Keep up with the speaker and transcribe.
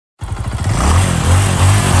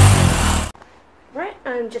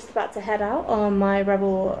I'm just about to head out on my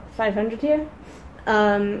Rebel 500 here.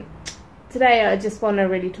 Today I just want to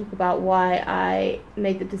really talk about why I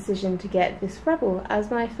made the decision to get this Rebel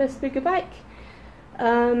as my first bigger bike.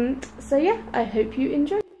 So yeah, I hope you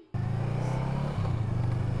enjoy.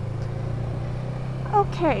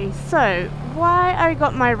 Okay, so why I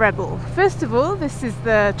got my Rebel. First of all, this is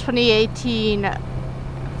the 2018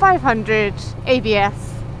 500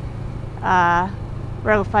 ABS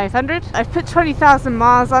Rebel 500. I've put 20,000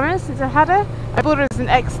 miles on it since I had it. I bought it as an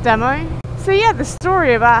ex-demo. So yeah, the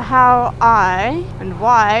story about how and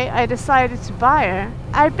why I decided to buy her.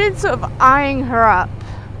 I've been sort of eyeing her up.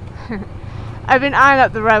 I've been eyeing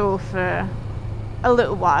up the Rebel for a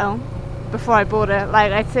little while before I bought it,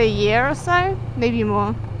 like I'd say a year or so, maybe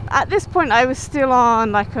more. At this point I was still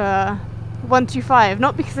on like a 125,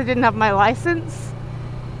 not because I didn't have my license.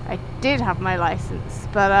 I did have my license,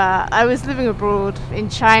 but I was living abroad in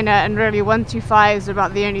China, and really 125s are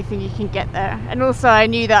about the only thing you can get there. And also I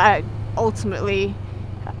knew that I'd ultimately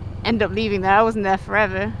end up leaving there. I wasn't there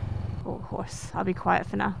forever. Oh, horse, I'll be quiet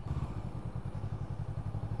for now.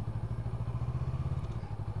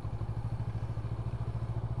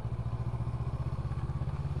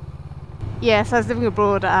 Yes, I was living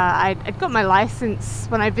abroad. I'd got my license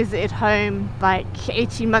when I visited home like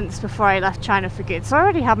 18 months before I left China for good. So I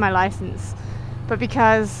already had my license. But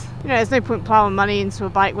because, you know, there's no point plowing money into a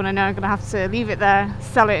bike when I know I'm going to have to leave it there,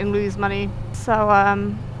 sell it and lose money. So,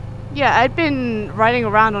 yeah, I'd been riding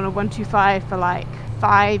around on a 125 for like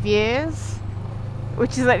 5 years,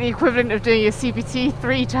 which is like the equivalent of doing your CPT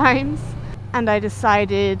 3 times. And I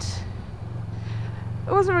decided...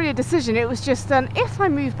 It wasn't really a decision, it was just if I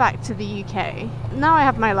move back to the UK, now I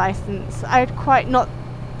have my license, I'd quite, not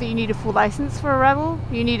that you need a full license for a Rebel,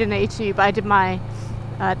 you need an A2, but I did my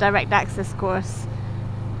direct access course,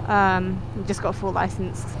 just got a full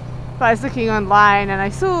license. But I was looking online and I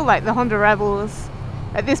saw like the Honda Rebels.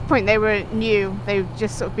 At this point they were new, they've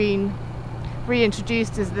just sort of been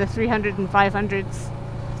reintroduced as the 300 and 500s.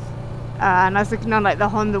 And I was looking on like the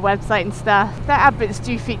Honda website and stuff. Their adverts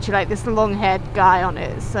do feature like this long-haired guy on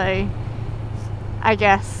it, so I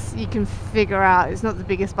guess you can figure out it's not the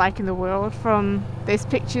biggest bike in the world from those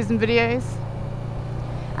pictures and videos.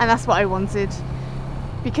 And that's what I wanted,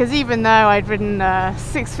 because even though I'd ridden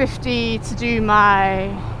 650 to do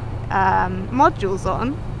my modules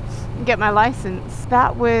on and get my license,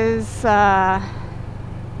 that was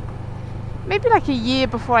maybe like a year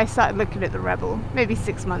before I started looking at the Rebel, maybe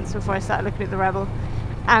 6 months before I started looking at the Rebel.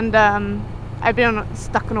 And I've been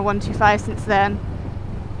stuck on a 125 since then,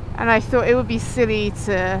 and I thought it would be silly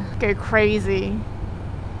to go crazy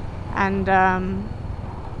and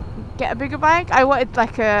get a bigger bike. I wanted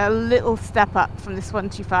like a little step up from this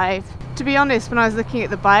 125. To be honest, when I was looking at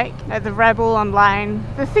the bike, at the Rebel online,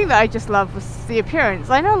 the thing that I just loved was the appearance.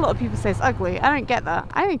 I know a lot of people say it's ugly. I don't get that.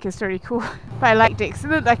 I think it's really cool. But I liked it because it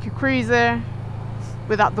looked like a cruiser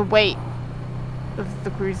without the weight of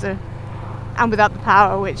the cruiser and without the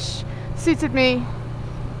power, which suited me.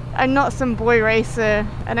 I'm not some boy racer.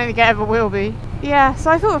 I don't think I ever will be. Yeah,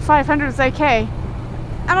 so I thought the 500 was okay.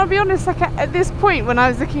 And I'll be honest, like at this point when I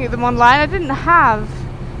was looking at them online, I didn't have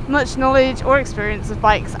much knowledge or experience of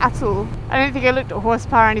bikes at all. I don't think I looked at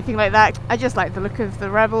horsepower or anything like that. I just liked the look of the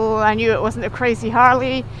Rebel. I knew it wasn't a crazy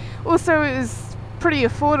Harley. Also, it was pretty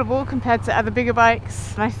affordable compared to other bigger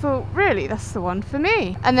bikes. And I thought, really, that's the one for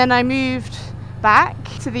me. And then I moved back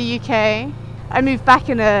to the UK. I moved back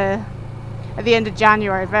at the end of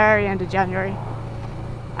January, very end of January.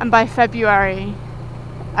 And by February,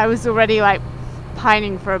 I was already like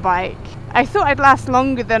pining for a bike. I thought I'd last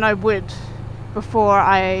longer than I would before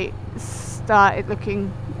I started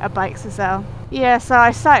looking at bikes to sell. Yeah, so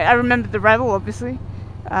I remembered the Rebel, obviously.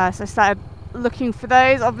 So I started looking for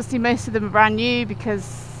those. Obviously most of them are brand new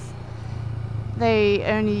because they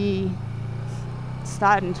only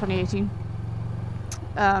started in 2018.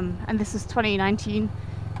 And this is 2019,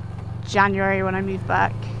 January when I moved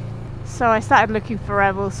back. So I started looking for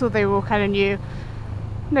Rebels, saw they were all kind of new.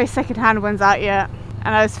 No second-hand ones out yet.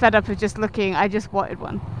 And I was fed up of just looking, I just wanted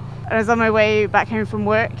one. I was on my way back home from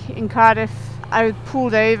work in Cardiff. I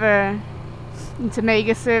pulled over into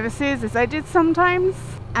mega services, as I did sometimes,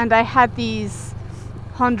 and I had these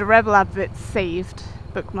Honda Rebel adverts saved,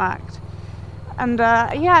 bookmarked. And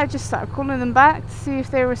yeah, I just started calling them back to see if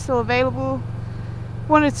they were still available.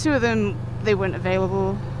 1 or 2 of them, they weren't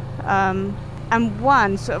available. And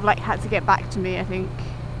one sort of like had to get back to me, I think.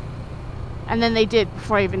 And then they did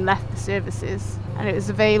before I even left the services, and it was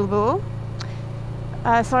available.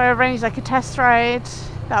 So I arranged like a test ride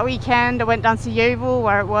that weekend. I went down to Yeovil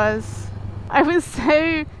where it was. I was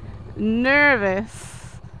so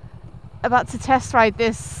nervous about to test ride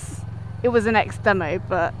this. It was an X demo,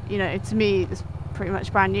 but you know, to me it's pretty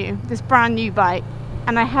much brand new. This brand new bike,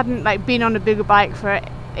 and I hadn't like been on a bigger bike for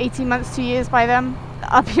 18 months, 2 years by then.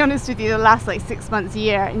 I'll be honest with you, the last like 6 months, a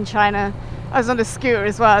year in China, I was on a scooter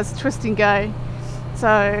as well, as twist and go. So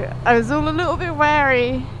I was all a little bit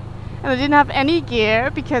wary, and I didn't have any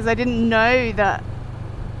gear because I didn't know that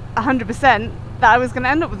 100% that I was going to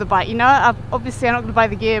end up with the bike. You know, obviously I'm not going to buy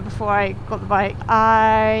the gear before I got the bike.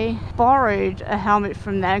 I borrowed a helmet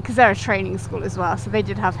from them because they're a training school as well, so they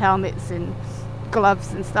did have helmets and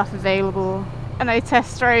gloves and stuff available. And I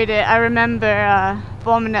test rode it. I remember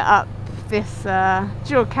bombing it up this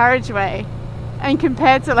dual carriageway, and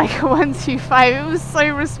compared to like a 125, it was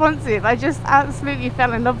so responsive. I just absolutely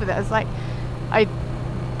fell in love with it. I was like, I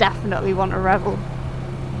definitely want a Rebel,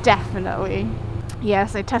 definitely.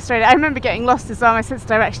 Yes, I test rode it. I remember getting lost as well. My sense of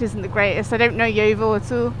direction isn't the greatest. I don't know Yeovil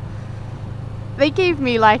at all. They gave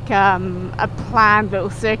me like a planned little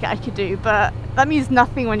circuit I could do, but that means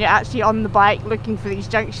nothing when you're actually on the bike looking for these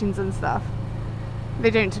junctions and stuff. They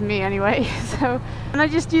don't to me anyway. So, and I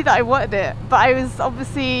just knew that I wanted it, but I was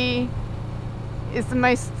obviously, it's the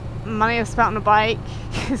most money I've spent on a bike,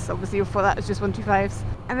 because obviously before that it was just 125s,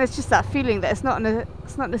 and there's just that feeling that it's not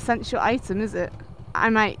an essential item, is it? I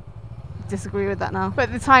might disagree with that now, but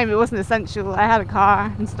at the time it wasn't essential. I had a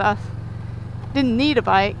car and stuff, didn't need a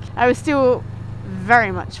bike. I was still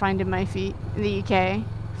very much finding my feet in the UK.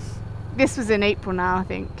 This was in April now, I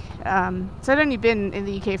think, so I'd only been in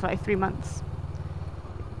the UK for like 3 months,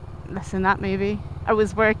 less than that maybe. I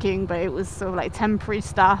was working, but it was sort of like temporary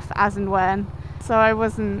stuff as and when, so I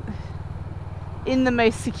wasn't in the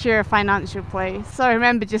most secure financial place. So I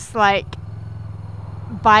remember just like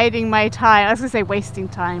biding my time. I was gonna say wasting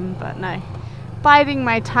time, but no, biding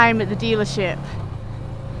my time at the dealership,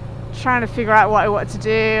 trying to figure out what I wanted to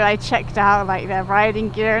do. I checked out like their riding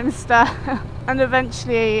gear and stuff, and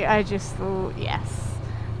eventually I just thought, yes,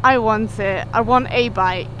 I want it. I want a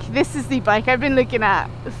bike. This is the bike I've been looking at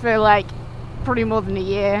for like probably more than a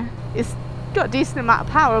year. It's got a decent amount of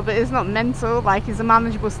power, but it's not mental. Like, it's a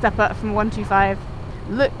manageable step up from 125.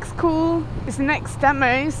 Looks cool. It's an X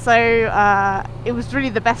demo, so it was really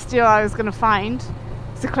the best deal I was going to find.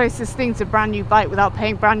 It's the closest thing to a brand new bike without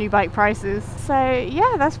paying brand new bike prices. So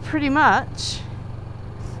yeah, that's pretty much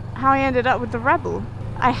how I ended up with the Rebel.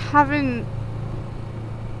 I haven't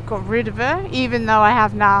got rid of her, even though I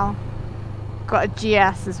have now got a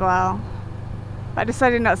GS as well. But I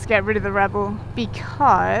decided not to get rid of the Rebel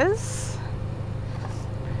because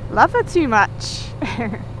I love her too much.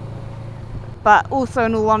 But also,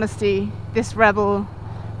 in all honesty, this Rebel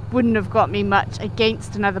wouldn't have got me much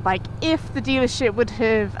against another bike if the dealership would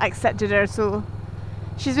have accepted her at all.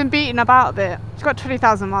 She's been beaten about a bit. She's got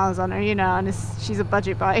 20,000 miles on her, you know, and she's a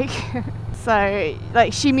budget bike. So,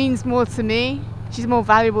 like, she means more to me. She's more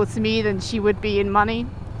valuable to me than she would be in money.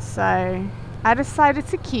 So I decided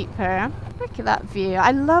to keep her. Look at that view.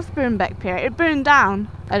 I love Birnbeck Pier. It burned down,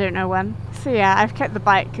 I don't know when. So yeah, I've kept the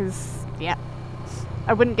bike because, yeah,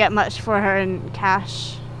 I wouldn't get much for her in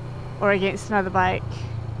cash or against another bike.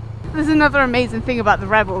 There's another amazing thing about the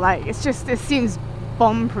Rebel. Like, it's just, it seems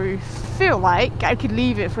bomb-proof. I feel like I could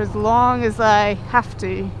leave it for as long as I have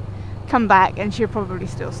to, come back, and she'll probably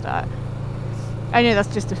still start. I know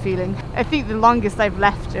that's just a feeling. I think the longest I've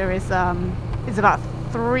left her is about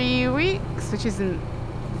 3 weeks, which isn't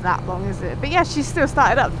that long, is it? But yeah, she still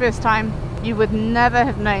started up first time. You would never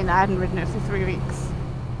have known that I hadn't ridden her for 3 weeks.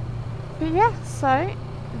 But yeah, so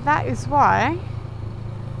that is why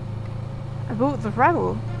I bought the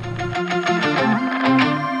Rebel.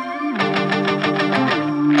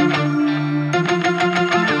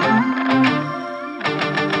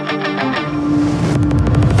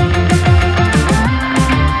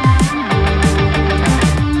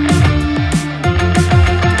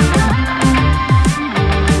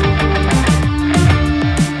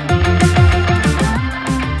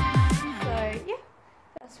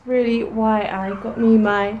 Really why I got me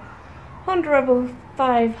my Honda Rebel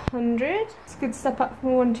 500. It's a good step up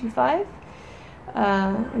from 125,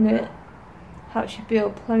 and it helps you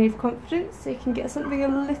build plenty of confidence so you can get something a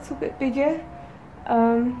little bit bigger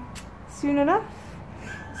soon enough.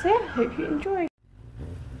 So yeah, hope you enjoyed.